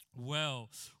Well,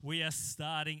 we are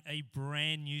starting a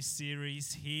brand new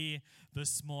series here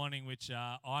this morning, which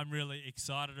I'm really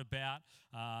excited about.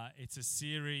 It's a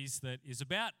series that is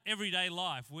about everyday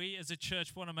life. We as a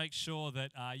church want to make sure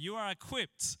that you are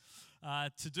equipped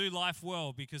to do life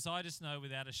well, because I just know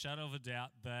without a shadow of a doubt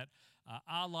that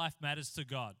our life matters to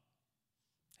God.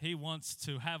 He wants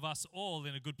to have us all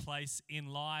in a good place in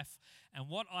life. And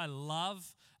what I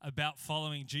love about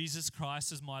following Jesus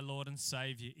Christ as my Lord and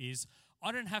Savior is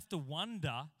I don't have to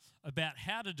wonder about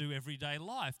how to do everyday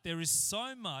life. There is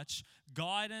so much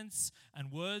guidance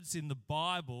and words in the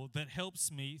Bible that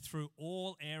helps me through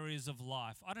all areas of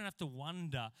life. I don't have to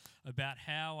wonder about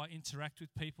how I interact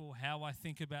with people, how I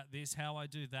think about this, how I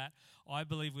do that. I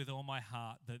believe with all my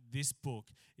heart that this book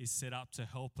is set up to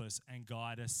help us and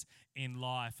guide us in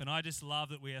life. And I just love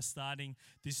that we are starting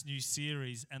this new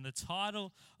series. And the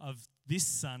title of this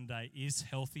Sunday is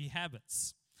Healthy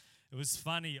Habits. It was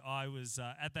funny, I was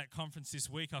at that conference this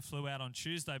week. I flew out on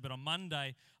Tuesday, but on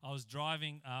Monday, I was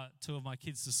driving two of my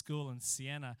kids to school, and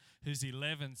Sienna, who's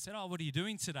 11, said, "Oh, what are you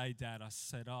doing today, Dad?" I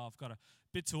said, "Oh, I've got a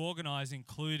bit to organise,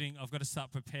 including I've got to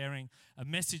start preparing a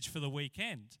message for the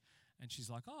weekend." And she's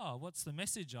like, "Oh, what's the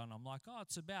message on?" I'm like, "Oh,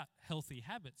 it's about healthy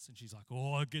habits." And she's like,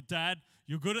 "Oh, good, Dad,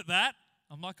 you're good at that."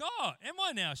 I'm like, "Oh, am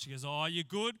I now?" She goes, "Oh, you're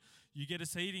good. You get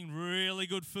us eating really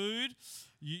good food.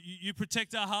 You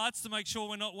protect our hearts to make sure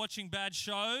we're not watching bad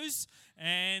shows.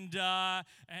 And the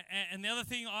other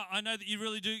thing I know that you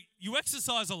really do, you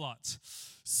exercise a lot."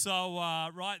 So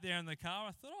right there in the car,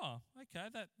 I thought, "Oh, okay,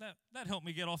 that helped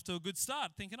me get off to a good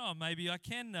start," thinking, "Oh, maybe I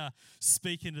can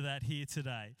speak into that here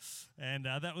today." And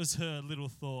that was her little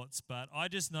thoughts. But I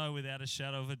just know without a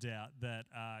shadow of a doubt that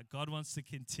God wants to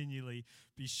continually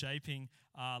be shaping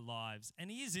our lives.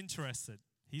 And He is interested.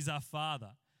 He's our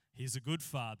Father. He's a good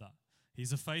Father.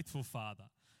 He's a faithful Father.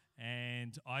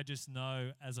 And I just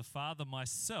know as a father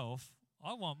myself,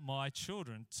 I want my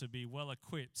children to be well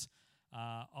equipped.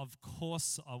 Of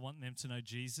course, I want them to know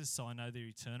Jesus, so I know their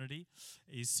eternity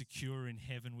is secure in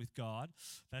heaven with God.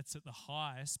 That's at the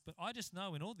highest. But I just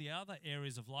know in all the other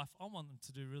areas of life, I want them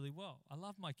to do really well. I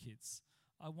love my kids.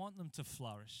 I want them to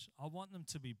flourish. I want them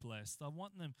to be blessed. I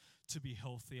want them to be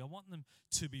healthy. I want them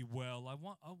to be well. I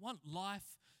want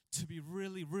life to be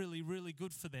really, really, really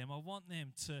good for them. I want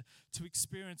them to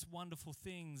experience wonderful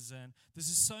things. And there's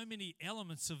just so many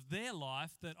elements of their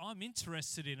life that I'm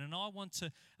interested in. And I want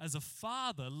to, as a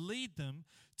father, lead them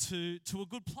to a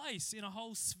good place in a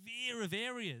whole sphere of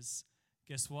areas.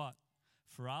 Guess what?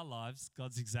 For our lives,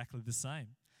 God's exactly the same.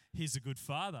 He's a good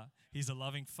Father. He's a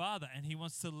loving Father, and He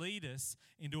wants to lead us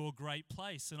into a great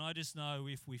place. And I just know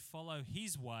if we follow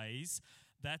His ways,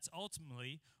 that's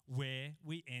ultimately where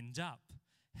we end up.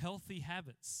 Healthy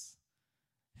habits.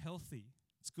 Healthy.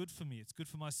 It's good for me. It's good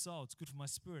for my soul. It's good for my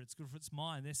spirit. It's good for its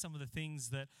mind. There's some of the things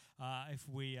that if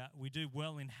we do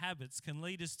well in habits can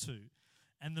lead us to.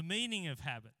 And the meaning of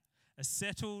habit, a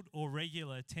settled or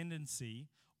regular tendency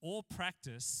or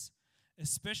practice,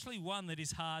 especially one that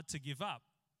is hard to give up.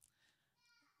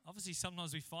 Obviously,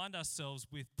 sometimes we find ourselves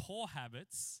with poor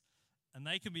habits, and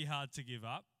they can be hard to give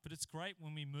up, but it's great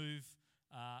when we move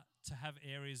to have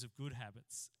areas of good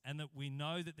habits, and that we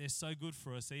know that they're so good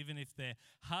for us, even if they're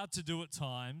hard to do at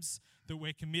times, that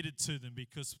we're committed to them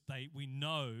because we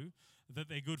know that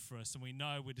they're good for us, and we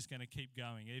know we're just going to keep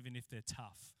going, even if they're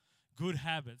tough. Good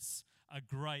habits are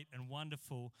great and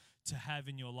wonderful to have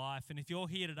in your life. And if you're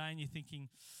here today and you're thinking,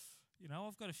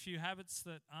 I've got a few habits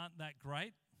that aren't that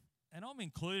great, and I'm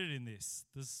included in this.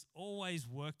 There's always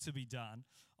work to be done.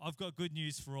 I've got good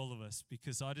news for all of us,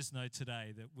 because I just know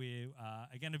today that we are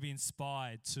going to be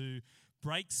inspired to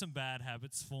break some bad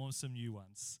habits, form some new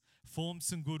ones, form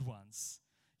some good ones.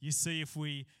 You see, if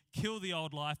we kill the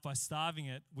old life by starving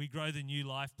it, we grow the new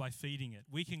life by feeding it.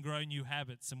 We can grow new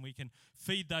habits, and we can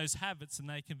feed those habits, and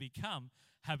they can become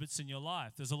habits in your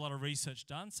life. There's a lot of research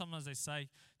done. Sometimes they say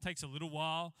it takes a little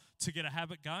while to get a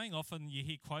habit going. Often you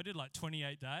hear quoted like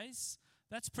 28 days.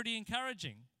 That's pretty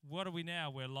encouraging. What are we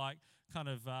now? We're like kind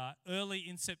of early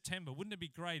in September. Wouldn't it be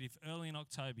great if early in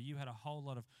October you had a whole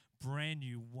lot of brand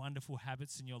new, wonderful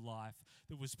habits in your life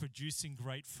that was producing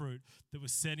great fruit, that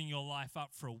was setting your life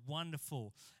up for a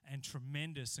wonderful and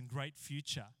tremendous and great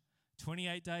future?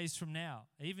 28 days from now,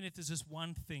 even if there's just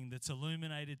one thing that's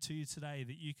illuminated to you today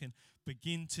that you can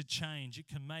begin to change, it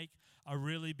can make a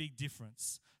really big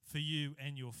difference for you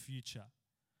and your future.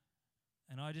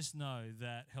 And I just know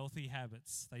that healthy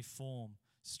habits, they form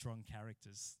strong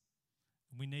characters.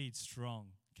 And we need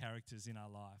strong characters in our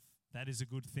life. That is a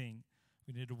good thing.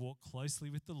 We need to walk closely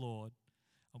with the Lord,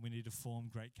 and we need to form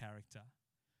great character.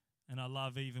 And I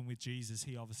love even with Jesus,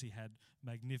 He obviously had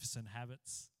magnificent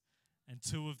habits. And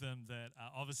two of them that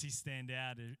obviously stand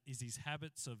out is his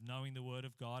habits of knowing the Word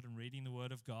of God and reading the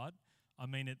Word of God. I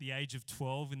mean, at the age of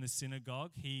 12 in the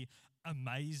synagogue, he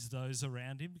amazed those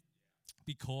around him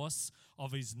because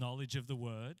of his knowledge of the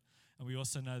Word. And we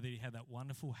also know that he had that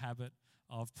wonderful habit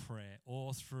of prayer.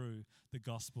 All through the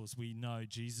Gospels, we know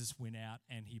Jesus went out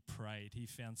and he prayed. He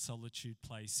found solitude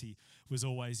place. He was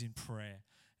always in prayer.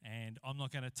 And I'm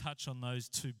not going to touch on those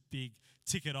two big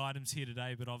ticket items here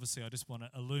today, but obviously I just want to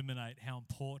illuminate how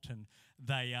important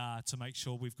they are to make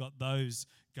sure we've got those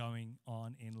going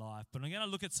on in life. But I'm going to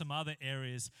look at some other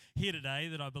areas here today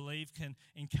that I believe can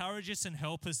encourage us and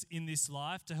help us in this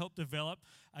life to help develop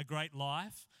a great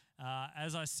life.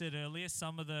 As I said earlier,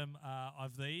 some of them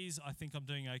of these I think I'm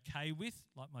doing okay with,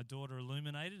 like my daughter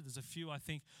illuminated. There's a few I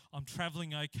think I'm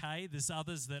traveling okay. There's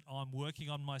others that I'm working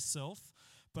on myself.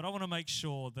 But I want to make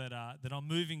sure that I'm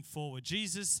moving forward.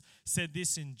 Jesus said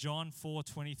this in John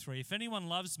 4:23. If anyone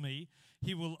loves me,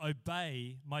 he will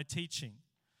obey my teaching.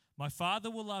 My Father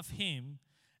will love him,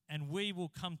 and we will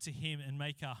come to him and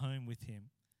make our home with him.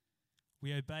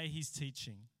 We obey his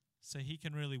teaching so he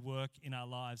can really work in our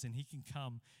lives and he can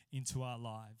come into our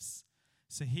lives.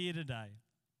 So here today,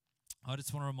 I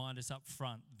just want to remind us up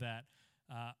front that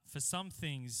for some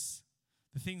things,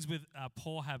 the things with our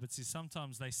poor habits is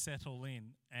sometimes they settle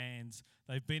in and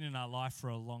they've been in our life for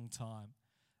a long time.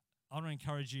 I want to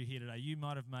encourage you here today. You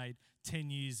might have made 10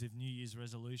 years of New Year's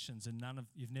resolutions and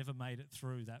you've never made it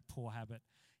through that poor habit.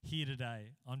 Here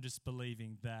today, I'm just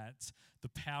believing that the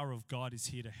power of God is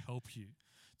here to help you,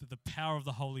 that the power of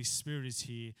the Holy Spirit is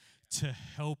here to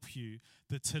help you,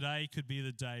 that today could be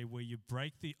the day where you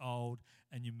break the old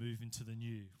and you move into the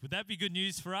new. Would that be good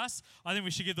news for us? I think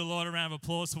we should give the Lord a round of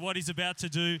applause for what he's about to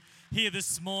do here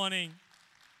this morning.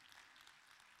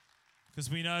 Because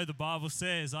we know the Bible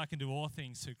says, I can do all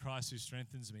things through Christ who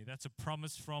strengthens me. That's a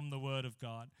promise from the Word of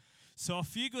God. So a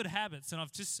few good habits, and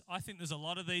I think there's a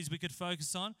lot of these we could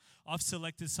focus on. I've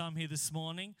selected some here this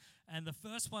morning. And the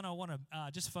first one I want to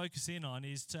just focus in on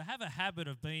is to have a habit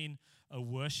of being a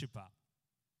worshiper.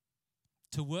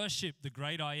 To worship the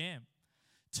great I am.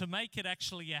 To make it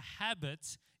actually a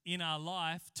habit in our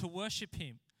life to worship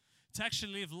him. To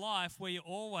actually live life where you're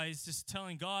always just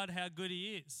telling God how good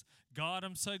he is. God,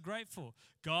 I'm so grateful.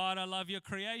 God, I love your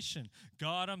creation.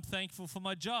 God, I'm thankful for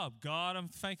my job. God, I'm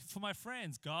thankful for my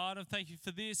friends. God, I'm thankful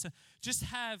for this. Just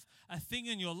have a thing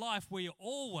in your life where you're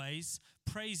always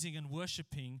praising and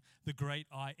worshiping the great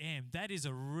I am. That is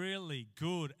a really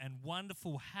good and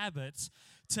wonderful habit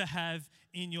to have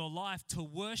in your life, to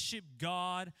worship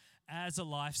God as a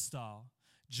lifestyle.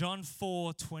 John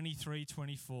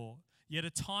 4:23-24. Yet a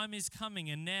time is coming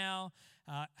and now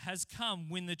has come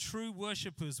when the true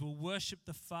worshippers will worship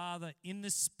the Father in the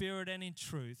Spirit and in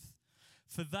truth,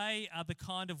 for they are the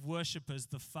kind of worshippers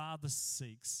the Father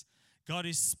seeks. God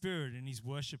is Spirit, and his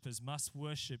worshippers must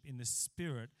worship in the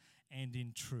Spirit and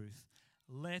in truth.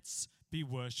 Let's be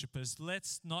worshippers.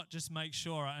 Let's not just make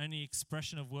sure our only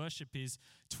expression of worship is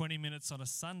 20 minutes on a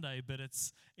Sunday, but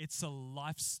it's a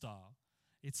lifestyle.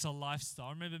 It's a lifestyle.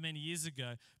 I remember many years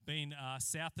ago being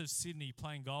south of Sydney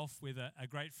playing golf with a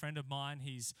great friend of mine.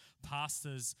 He's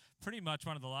pastors pretty much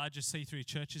one of the largest C3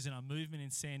 churches in our movement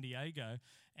in San Diego.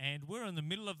 And we're in the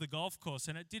middle of the golf course,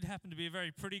 and it did happen to be a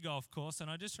very pretty golf course. And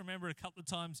I just remember a couple of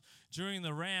times during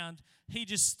the round, he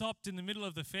just stopped in the middle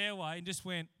of the fairway and just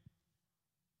went,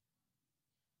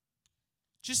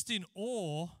 just in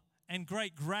awe and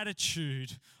great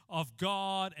gratitude of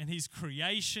God and his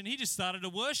creation. He just started to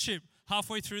worship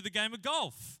halfway through the game of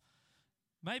golf.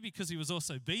 Maybe because he was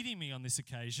also beating me on this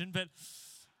occasion, but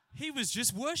he was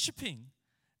just worshiping.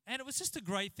 And it was just a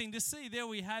great thing to see. There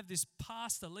we have this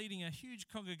pastor leading a huge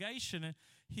congregation, and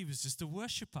he was just a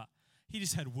worshiper. He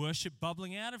just had worship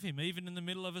bubbling out of him. Even in the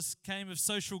middle of a game of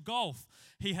social golf,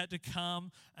 he had to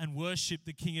come and worship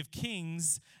the King of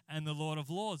Kings and the Lord of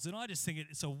Lords. And I just think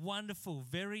it's a wonderful,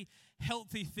 very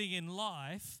healthy thing in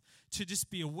life to just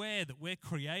be aware that we're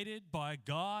created by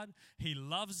God. He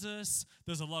loves us.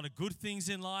 There's a lot of good things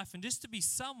in life. And just to be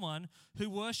someone who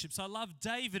worships. I love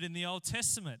David in the Old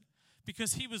Testament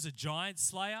because he was a giant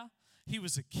slayer. He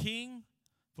was a king.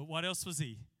 But what else was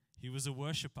he? He was a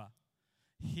worshiper.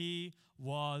 He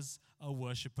was a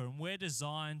worshiper, and we're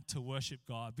designed to worship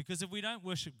God, because if we don't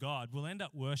worship God, we'll end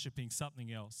up worshiping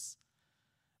something else.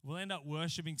 We'll end up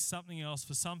worshiping something else.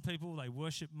 For some people, they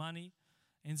worship money,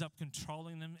 ends up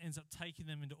controlling them, ends up taking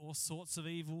them into all sorts of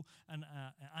evil and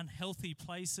unhealthy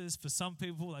places. For some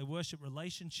people, they worship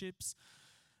relationships.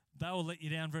 They will let you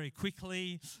down very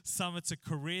quickly. Some, it's a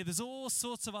career. There's all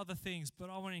sorts of other things, but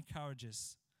I want to encourage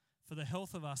us, for the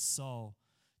health of our soul,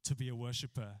 to be a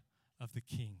worshiper of the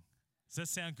King. Does that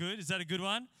sound good? Is that a good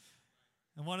one?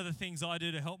 And one of the things I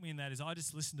do to help me in that is I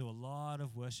just listen to a lot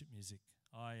of worship music.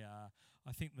 I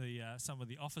think some of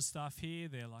the office staff here,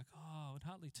 they're like, oh, would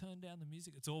Hartley turn down the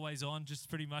music? It's always on, just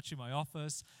pretty much in my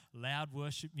office, loud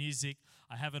worship music.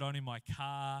 I have it on in my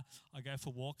car. I go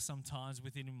for walks sometimes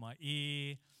with it in my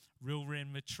ear. Real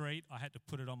REM retreat, I had to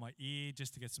put it on my ear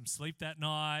just to get some sleep that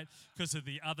night because of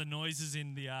the other noises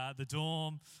in the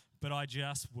dorm. But I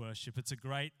just worship. It's a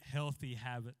great, healthy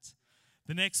habit.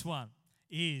 The next one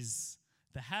is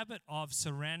the habit of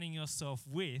surrounding yourself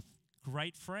with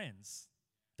great friends.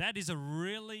 That is a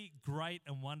really great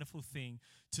and wonderful thing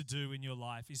to do in your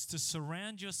life, is to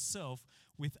surround yourself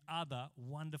with other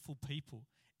wonderful people.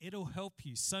 It'll help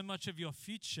you. So much of your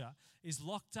future is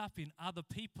locked up in other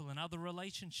people and other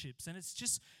relationships. And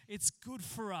it's good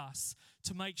for us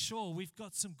to make sure we've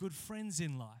got some good friends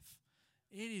in life.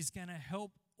 It is going to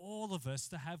help all of us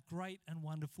to have great and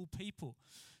wonderful people.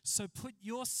 So put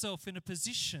yourself in a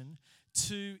position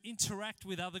to interact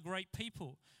with other great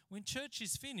people. When church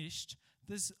is finished,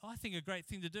 I think a great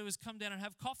thing to do is come down and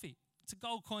have coffee. It's a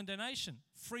gold coin donation,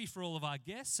 free for all of our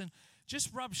guests, and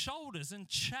just rub shoulders and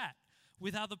chat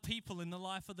with other people in the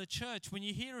life of the church. When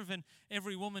you hear of an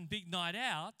every woman big night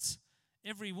out,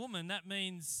 every woman, that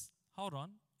means,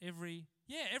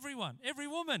 everyone, every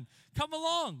woman, come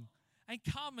along and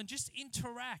come and just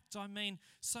interact. I mean,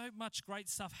 so much great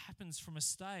stuff happens from a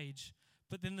stage,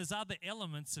 but then there's other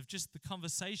elements of just the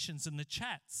conversations and the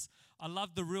chats. I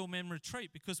love the Real Men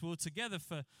Retreat because we were together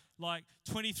for like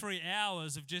 23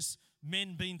 hours of just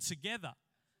men being together.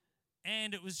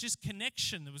 And it was just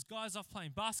connection. There was guys off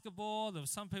playing basketball. There was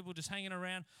some people just hanging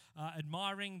around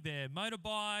admiring their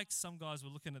motorbikes. Some guys were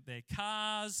looking at their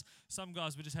cars. Some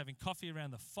guys were just having coffee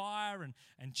around the fire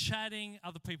and chatting.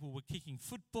 Other people were kicking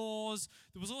footballs.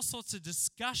 There was all sorts of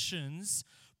discussions,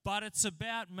 but it's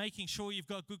about making sure you've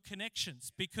got good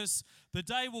connections, because the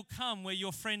day will come where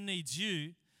your friend needs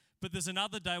you, but there's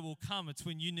another day will come, it's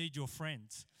when you need your friend.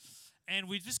 And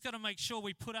we've just got to make sure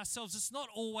we put ourselves, it's not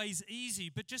always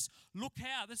easy, but just look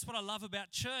out. That's what I love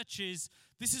about church is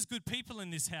this is good people in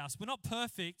this house. We're not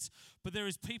perfect, but there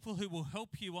is people who will help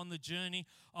you on the journey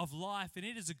of life, and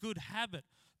it is a good habit.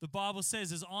 The Bible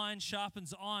says as iron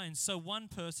sharpens iron, so one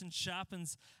person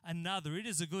sharpens another. It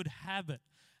is a good habit.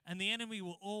 And the enemy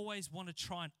will always want to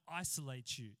try and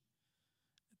isolate you,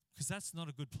 because that's not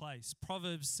a good place.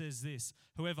 Proverbs says this: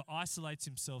 whoever isolates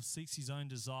himself seeks his own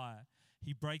desire.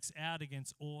 He breaks out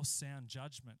against all sound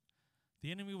judgment.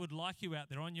 The enemy would like you out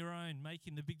there on your own,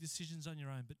 making the big decisions on your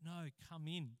own. But no, come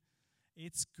in.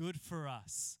 It's good for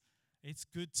us. It's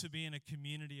good to be in a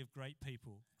community of great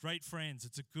people, great friends.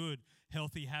 It's a good,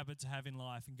 healthy habit to have in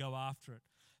life, and go after it.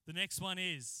 The next one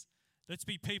is, let's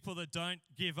be people that don't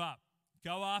give up.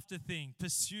 Go after things.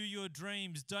 Pursue your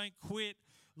dreams. Don't quit.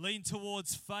 Lean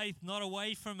towards faith, not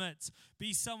away from it.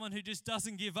 Be someone who just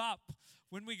doesn't give up.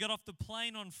 When we got off the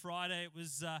plane on Friday, it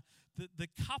was the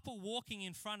couple walking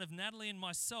in front of Natalie and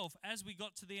myself, as we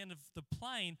got to the end of the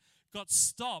plane, got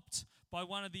stopped by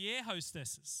one of the air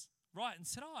hostesses, right, and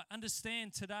said, I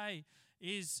understand today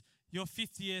is your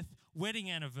 50th wedding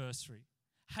anniversary.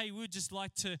 Hey, we'd just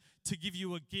like to give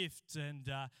you a gift, and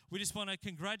we just want to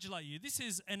congratulate you. This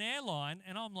is an airline,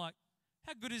 and I'm like,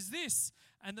 how good is this?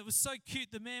 And it was so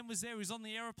cute. The man was there. He was on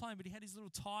the aeroplane, but he had his little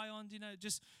tie on,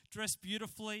 just dressed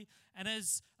beautifully. And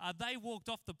as they walked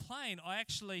off the plane, I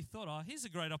actually thought, here's a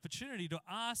great opportunity to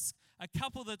ask a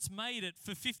couple that's made it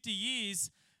for 50 years,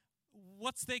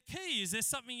 what's their key? Is there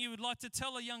something you would like to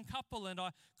tell a young couple? And I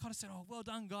kind of said, well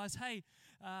done, guys. Hey,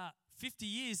 50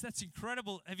 years, that's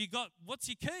incredible. What's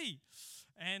your key?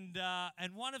 And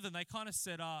one of them, they kind of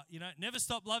said, never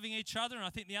stop loving each other. And I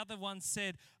think the other one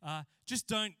said, just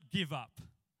don't give up.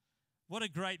 What a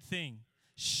great thing.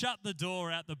 Shut the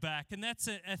door out the back. And that's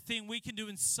a thing we can do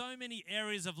in so many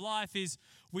areas of life, is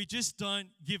we just don't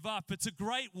give up. It's a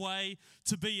great way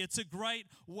to be. It's a great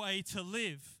way to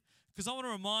live. Because I want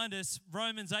to remind us,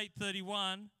 Romans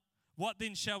 8:31, what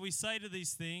then shall we say to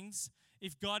these things?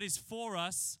 If God is for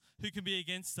us, who can be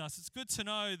against us? It's good to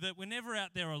know that we're never out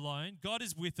there alone. God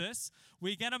is with us.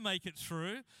 We're going to make it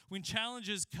through. When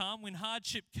challenges come, when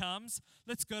hardship comes,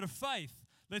 let's go to faith.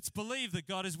 Let's believe that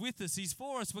God is with us. He's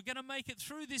for us. We're going to make it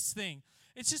through this thing.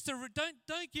 It's just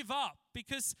don't give up,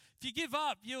 because if you give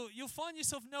up, you'll find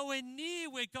yourself nowhere near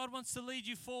where God wants to lead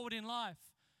you forward in life.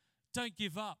 Don't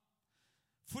give up.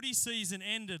 Footy season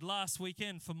ended last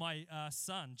weekend for my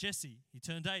son, Jesse. He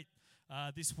turned 8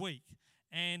 this week.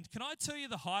 And can I tell you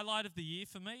the highlight of the year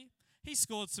for me? He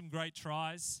scored some great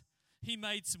tries. He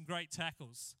made some great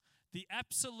tackles. The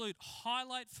absolute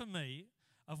highlight for me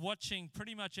of watching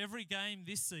pretty much every game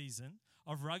this season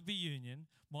of rugby union,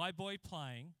 my boy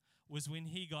playing, was when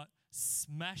he got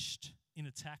smashed in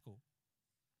a tackle.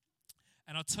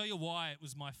 And I'll tell you why it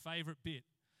was my favourite bit.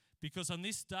 Because on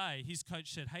this day, his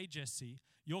coach said, "Hey, Jesse,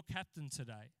 you're captain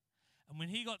today." And when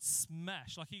he got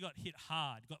smashed, like he got hit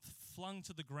hard, got flung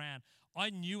to the ground, I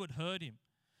knew it hurt him.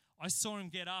 I saw him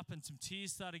get up and some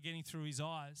tears started getting through his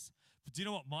eyes. But do you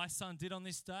know what my son did on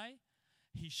this day?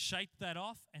 He shaked that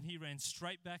off and he ran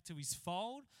straight back to his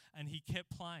fold and he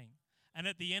kept playing. And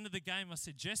at the end of the game, I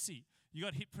said, "Jesse, you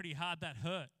got hit pretty hard, that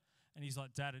hurt." And he's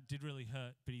like, "Dad, it did really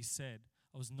hurt." But he said,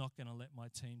 "I was not going to let my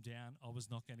team down. I was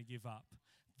not going to give up."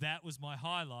 That was my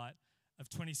highlight of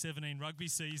 2017 rugby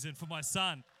season for my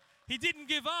son. He didn't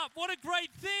give up. What a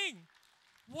great thing.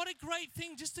 What a great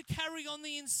thing just to carry on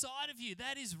the inside of you.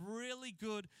 That is really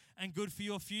good and good for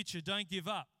your future. Don't give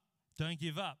up. Don't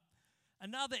give up.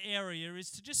 Another area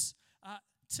is to just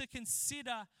to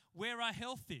consider where our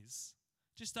health is,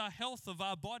 just our health of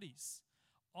our bodies.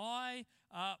 I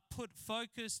put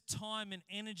focus, time, and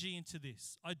energy into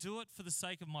this. I do it for the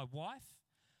sake of my wife.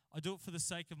 I do it for the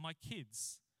sake of my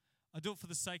kids. I do it for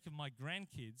the sake of my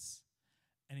grandkids.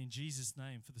 And in Jesus'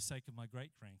 name, for the sake of my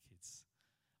great-grandkids.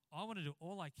 I want to do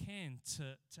all I can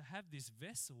to have this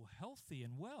vessel healthy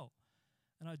and well.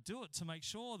 And I do it to make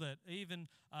sure that even,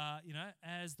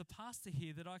 as the pastor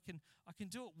here, that I can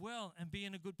do it well and be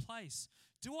in a good place.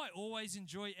 Do I always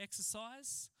enjoy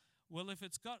exercise? Well, if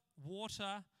it's got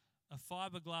water, a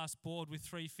fiberglass board with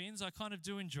 3 fins, I kind of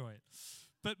do enjoy it.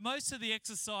 But most of the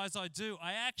exercise I do,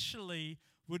 I actually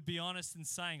would be honest in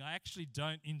saying I actually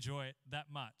don't enjoy it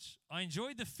that much. I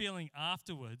enjoy the feeling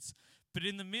afterwards, but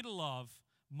in the middle of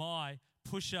my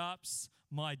push-ups,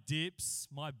 my dips,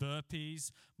 my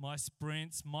burpees, my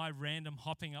sprints, my random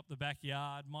hopping up the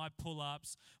backyard, my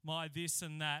pull-ups, my this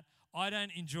and that, I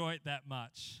don't enjoy it that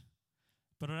much.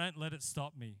 But I don't let it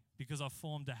stop me because I've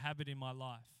formed a habit in my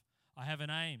life. I have an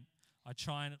aim. I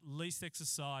try and at least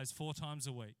exercise 4 times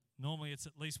a week. Normally it's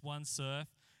at least 1 surf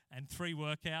and 3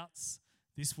 workouts.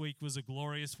 This week was a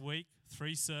glorious week.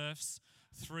 3 surfs,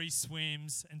 3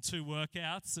 swims, and 2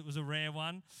 workouts. It was a rare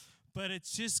one. But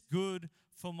it's just good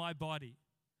for my body.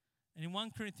 And in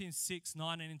 1 Corinthians 6,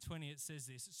 19 and 20, it says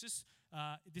this. It's just,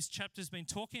 this chapter's been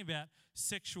talking about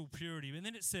sexual purity. And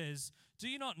then it says, "Do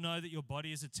you not know that your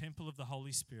body is a temple of the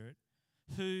Holy Spirit,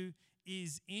 who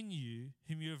is in you,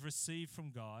 whom you have received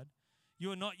from God?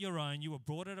 You are not your own. You were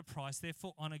bought at a price.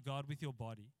 Therefore, honor God with your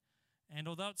body." And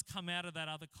although it's come out of that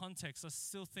other context, I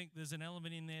still think there's an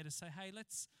element in there to say, hey,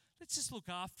 let's just look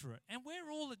after it. And we're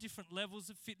all at different levels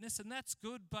of fitness, and that's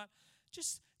good, but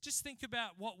just think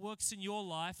about what works in your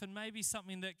life and maybe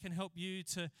something that can help you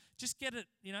to just get it,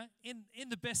 in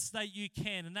the best state you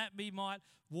can. And that might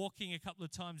walking a couple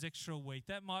of times extra a week.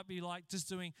 That might be like just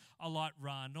doing a light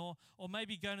run or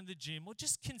maybe going to the gym, or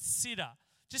just consider,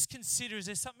 is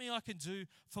there something I can do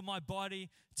for my body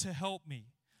to help me?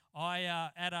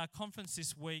 At our conference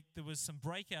this week, there was some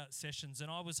breakout sessions,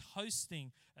 and I was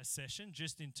hosting a session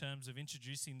just in terms of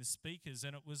introducing the speakers,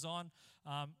 and it was on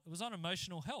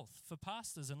emotional health for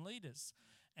pastors and leaders.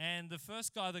 And the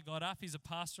first guy that got up, he's a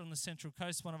pastor on the Central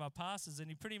Coast, one of our pastors, and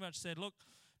he pretty much said, look,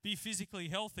 be physically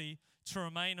healthy to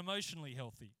remain emotionally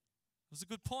healthy. It was a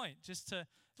good point, just to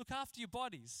look after your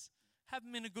bodies. Have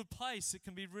them in a good place. It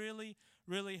can be really,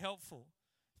 really helpful.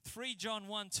 3 John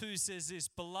 1:2 says this,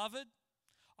 "Beloved,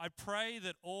 I pray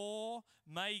that all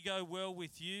may go well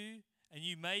with you and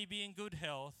you may be in good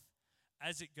health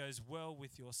as it goes well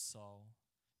with your soul."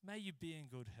 May you be in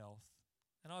good health.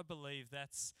 And I believe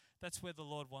that's where the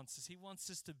Lord wants us. He wants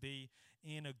us to be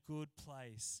in a good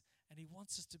place, and He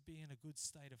wants us to be in a good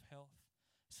state of health.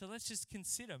 So let's just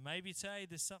consider, maybe today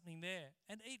there's something there.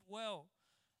 And eat well.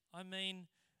 I mean,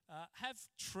 have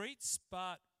treats,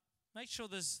 but make sure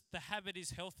the habit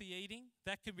is healthy eating.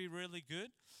 That can be really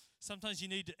good. Sometimes you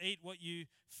need to eat what you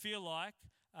feel like,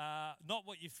 not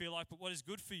what you feel like, but what is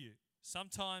good for you.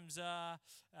 Sometimes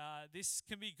this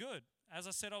can be good. As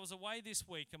I said, I was away this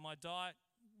week and my diet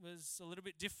was a little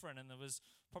bit different, and there was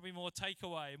probably more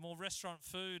takeaway, more restaurant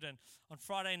food. And on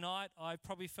Friday night, I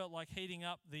probably felt like heating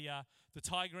up the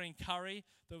Thai green curry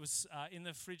that was in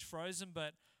the fridge frozen,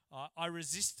 but I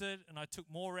resisted, and I took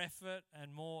more effort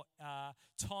and more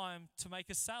time to make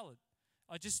a salad.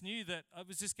 I just knew that it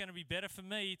was just going to be better for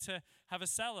me to have a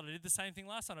salad. I did the same thing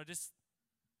last night. I just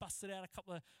busted out a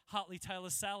couple of Hartley Taylor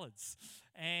salads.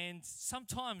 And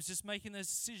sometimes just making those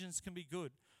decisions can be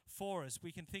good for us.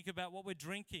 We can think about what we're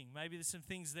drinking. Maybe there's some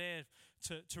things there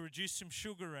to reduce some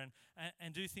sugar and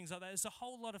do things like that. There's a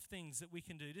whole lot of things that we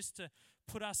can do just to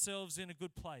put ourselves in a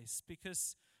good place,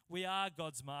 because we are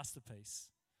God's masterpiece.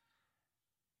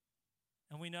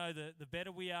 And we know that the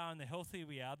better we are and the healthier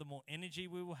we are, the more energy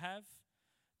we will have,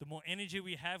 The more energy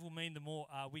we have will mean the more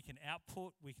we can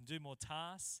output, we can do more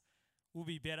tasks. We'll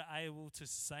be better able to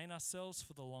sustain ourselves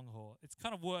for the long haul. It's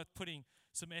kind of worth putting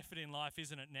some effort in life,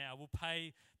 isn't it, now? We'll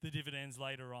pay the dividends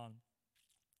later on.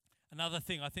 Another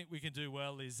thing I think we can do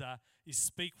well is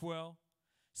speak well.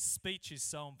 Speech is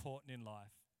so important in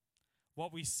life.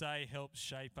 What we say helps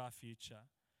shape our future.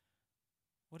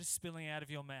 What is spilling out of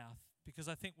your mouth? Because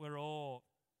I think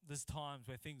there's times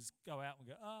where things go out and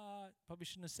we go, probably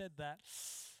shouldn't have said that.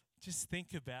 Just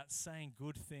think about saying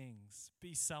good things.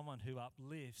 Be someone who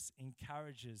uplifts,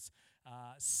 encourages,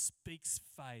 speaks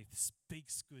faith,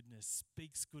 speaks goodness,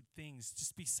 speaks good things.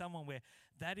 Just be someone where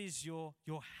that is your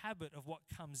habit of what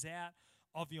comes out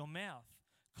of your mouth.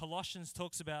 Colossians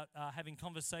talks about having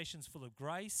conversations full of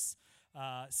grace,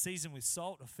 seasoned with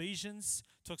salt. Ephesians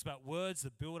talks about words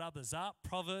that build others up.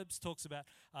 Proverbs talks about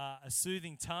a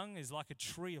soothing tongue is like a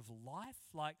tree of life.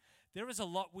 Like, there is a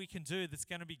lot we can do that's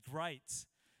going to be great.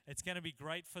 It's going to be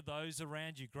great for those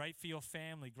around you, great for your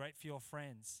family, great for your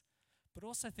friends. But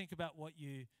also think about what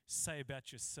you say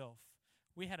about yourself.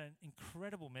 We had an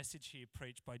incredible message here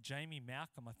preached by Jamie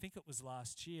Malcolm, I think it was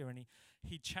last year, and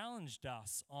he challenged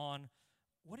us on,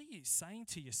 what are you saying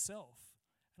to yourself?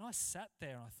 And I sat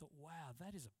there and I thought, wow,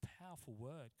 that is a powerful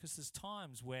word, because there's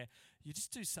times where you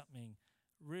just do something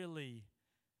really,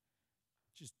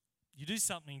 you do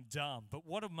something dumb. But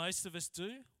what do most of us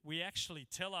do? We actually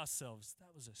tell ourselves, that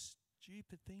was a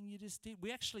stupid thing you just did.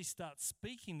 We actually start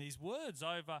speaking these words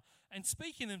over and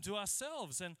speaking them to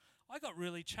ourselves. And I got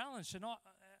really challenged. And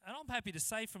I'm happy to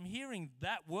say, from hearing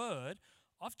that word,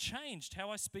 I've changed how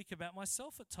I speak about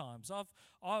myself at times.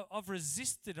 I've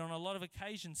resisted on a lot of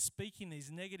occasions speaking these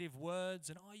negative words,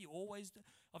 and you always do.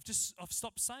 I've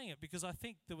stopped saying it because I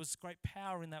think there was great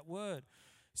power in that word.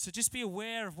 So just be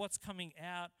aware of what's coming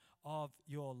out of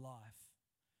your life.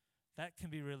 That can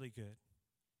be really good.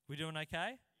 We doing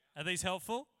okay? Are these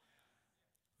helpful?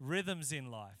 Rhythms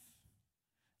in life.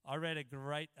 I read a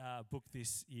great book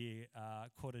this year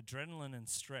called Adrenaline and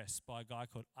Stress by a guy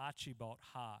called Archibald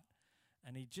Hart.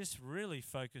 And he just really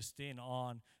focused in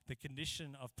on the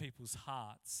condition of people's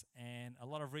hearts. And a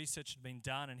lot of research had been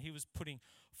done, and he was putting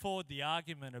forward the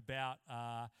argument about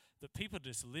that people are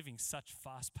just living such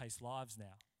fast-paced lives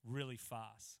now, really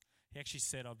fast. He actually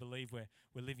said, I believe we're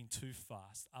living too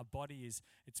fast. Our body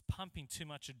it's pumping too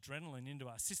much adrenaline into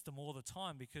our system all the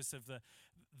time because of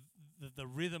the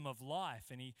rhythm of life.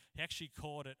 And he actually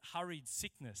called it hurried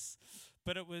sickness.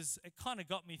 But it kind of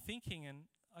got me thinking, and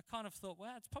I kind of thought,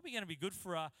 wow, it's probably going to be good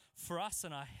for us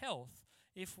and our health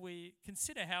if we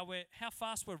consider how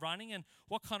fast we're running and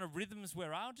what kind of rhythms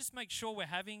we're on. Just make sure we're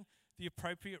having the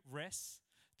appropriate rest,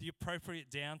 the appropriate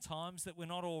downtimes, that we're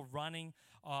not all running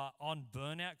on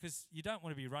burnout, because you don't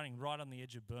want to be running right on the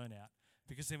edge of burnout,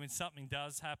 because then when something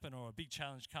does happen or a big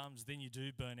challenge comes, then you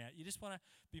do burn out. You just want to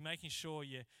be making sure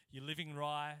you're living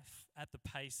life at the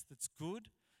pace that's good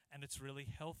and it's really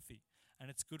healthy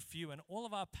and it's good for you. And all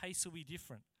of our pace will be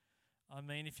different. I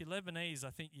mean, if you're Lebanese,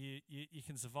 I think you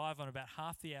can survive on about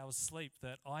half the hour's sleep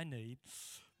that I need.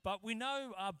 But we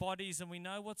know our bodies and we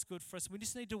know what's good for us. We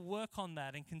just need to work on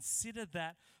that and consider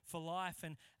that for life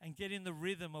and get in the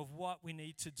rhythm of what we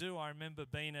need to do. I remember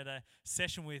being at a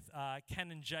session with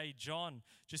Canon J. John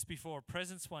just before a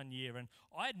presence one year, and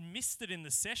I had missed it in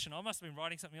the session. I must have been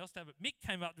writing something else down, but Mick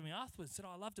came up to me afterwards and said,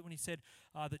 I loved it when he said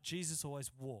that Jesus always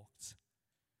walked.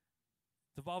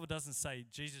 The Bible doesn't say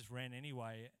Jesus ran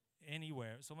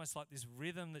anywhere. It's almost like this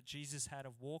rhythm that Jesus had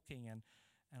of walking, and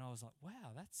I was like,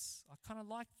 wow, I kind of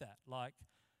like that. Like,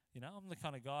 I'm the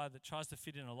kind of guy that tries to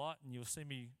fit in a lot, and you'll see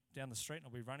me down the street and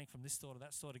I'll be running from this store to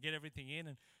that store to get everything in,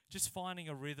 and just finding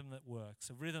a rhythm that works,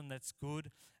 a rhythm that's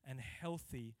good and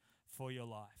healthy for your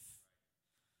life.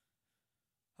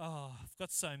 Oh, I've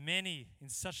got so many in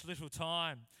such little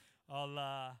time.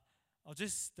 I'll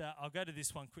go to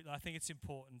this one quickly. I think it's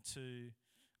important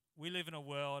we live in a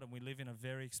world and we live in a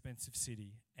very expensive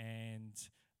city, and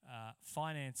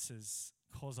finances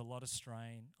cause a lot of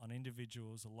strain on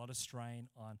individuals, a lot of strain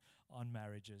on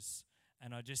marriages.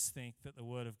 And I just think that the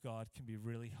Word of God can be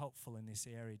really helpful in this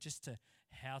area, just to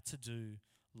how to do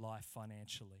life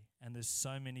financially. And there's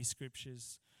so many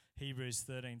scriptures. Hebrews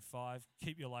 13:5,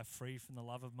 keep your life free from the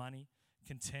love of money,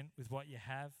 content with what you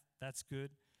have. That's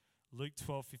good. Luke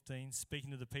 12:15,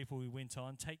 speaking to the people we went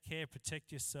on, take care,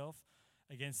 protect yourself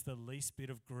against the least bit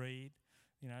of greed.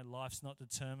 Life's not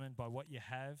determined by what you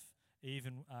have,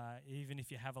 even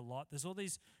if you have a lot. There's all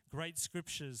these great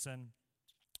scriptures, and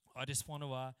I just want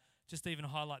to just even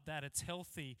highlight that. It's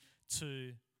healthy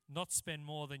to not spend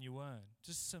more than you earn.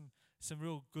 Just some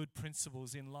real good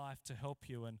principles in life to help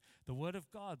you, and the Word of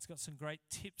God's got some great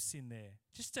tips in there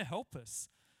just to help us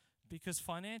because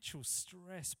financial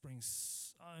stress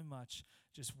brings so much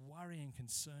just worry and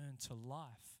concern to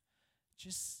life.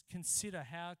 Just consider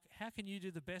how can you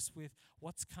do the best with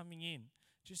what's coming in.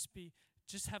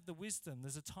 Just have the wisdom.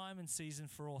 There's a time and season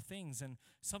for all things. And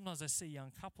sometimes I see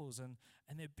young couples and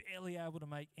they're barely able to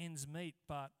make ends meet,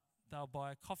 but they'll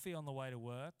buy a coffee on the way to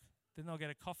work. Then they'll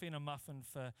get a coffee and a muffin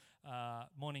for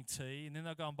morning tea. And then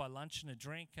they'll go and buy lunch and a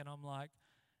drink. And I'm like,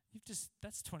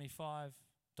 that's $25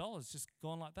 just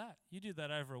gone like that. You do that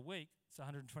over a week, it's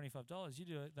 $125. You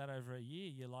do that over a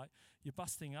year, you're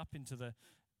busting up into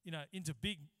into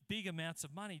big amounts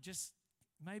of money. Just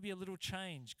maybe a little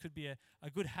change could be a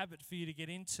good habit for you to get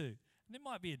into. And there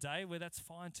might be a day where that's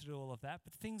fine to do all of that,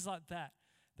 but things like that,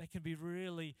 they can be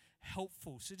really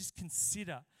helpful. So just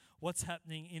consider what's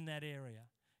happening in that area.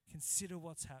 Consider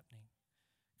what's happening,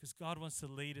 because God wants to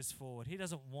lead us forward. He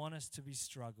doesn't want us to be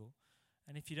struggle.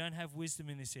 And if you don't have wisdom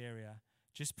in this area,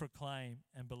 just proclaim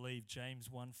and believe James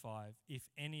 1:5. If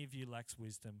any of you lacks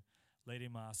wisdom, let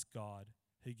him ask God,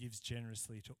 who gives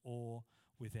generously to all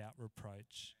without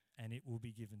reproach, and it will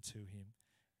be given to him.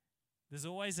 There's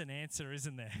always an answer,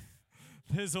 isn't there?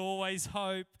 There's always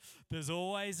hope. There's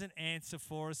always an answer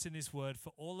for us in this word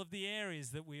for all of the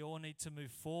areas that we all need to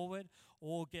move forward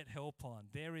or get help on.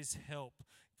 There is help.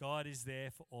 God is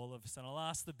there for all of us. And I'll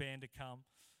ask the band to come.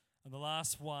 And the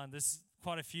last one, there's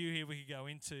quite a few here we could go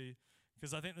into,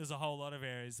 because I think there's a whole lot of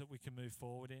areas that we can move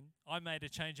forward in. I made a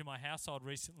change in my household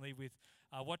recently with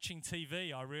watching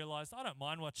TV. I realised I don't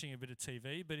mind watching a bit of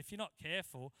TV, but if you're not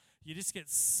careful, you just get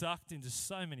sucked into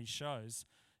so many shows.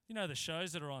 You know, the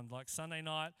shows that are on like Sunday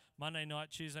night, Monday night,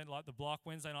 Tuesday, like The Block,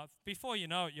 Wednesday night. Before you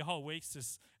know it, your whole week's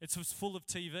it's just full of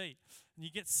TV. And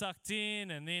you get sucked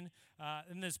in, and then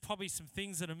there's probably some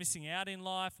things that are missing out in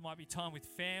life. It might be time with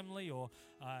family, or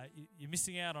you're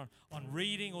missing out on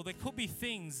reading, or there could be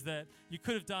things that you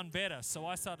could have done better. So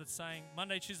I started saying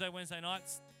Monday, Tuesday, Wednesday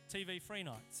nights, TV-free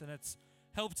nights, and it's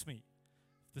helped me.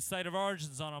 If the State of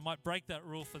Origin's on, I might break that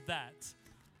rule for that.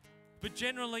 But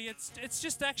generally, it's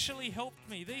just actually helped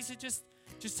me. These are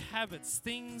just habits,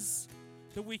 things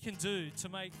that we can do to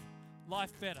make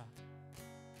life better.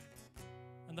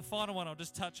 And the final one I'll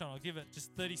just touch on, I'll give it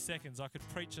just 30 seconds. I could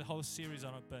preach a whole series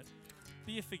on it, but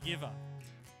be a forgiver.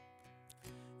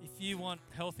 If you want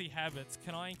healthy habits,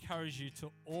 can I encourage you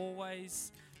to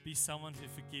always be someone who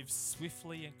forgives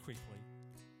swiftly and quickly?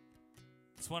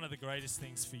 It's one of the greatest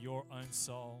things for your own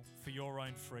soul, for your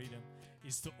own freedom,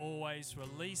 is to always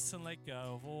release and let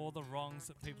go of all the wrongs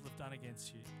that people have done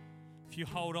against you. If you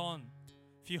hold on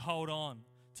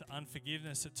to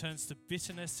unforgiveness, it turns to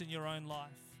bitterness in your own life.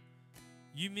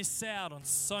 You miss out on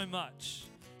so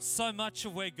much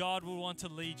of where God will want to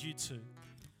lead you to.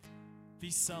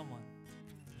 Be someone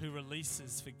who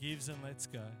releases, forgives, and lets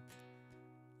go.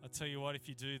 I tell you what, if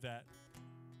you do that,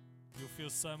 you'll feel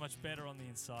so much better on the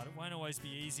inside. It won't always be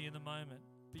easy in the moment,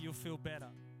 but you'll feel better.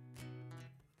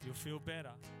 You'll feel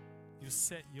better. You'll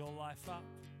set your life up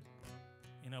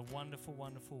in a wonderful,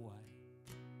 wonderful way.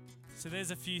 So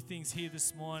there's a few things here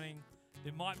this morning.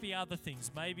 There might be other things.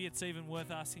 Maybe it's even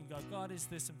worth asking God, is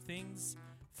there some things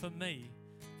for me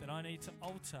that I need to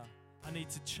alter? I need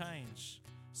to change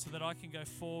so that I can go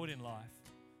forward in life,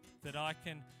 that I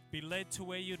can be led to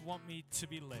where you'd want me to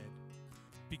be led.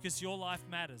 Because your life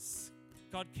matters.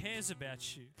 God cares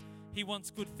about you. He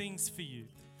wants good things for you.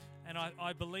 And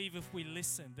I believe if we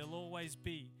listen, there'll always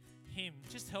be Him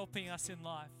just helping us in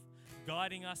life,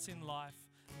 guiding us in life,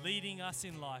 leading us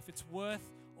in life. It's worth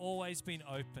always being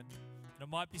open. And it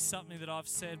might be something that I've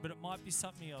said, but it might be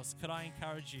something else. Could I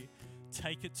encourage you?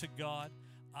 Take it to God.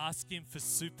 Ask Him for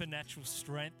supernatural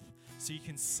strength so you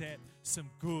can set some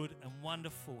good and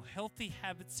wonderful, healthy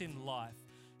habits in life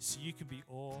so you can be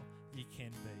all you can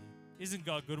be. Isn't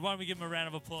God good? Why don't we give Him a round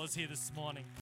of applause here this morning?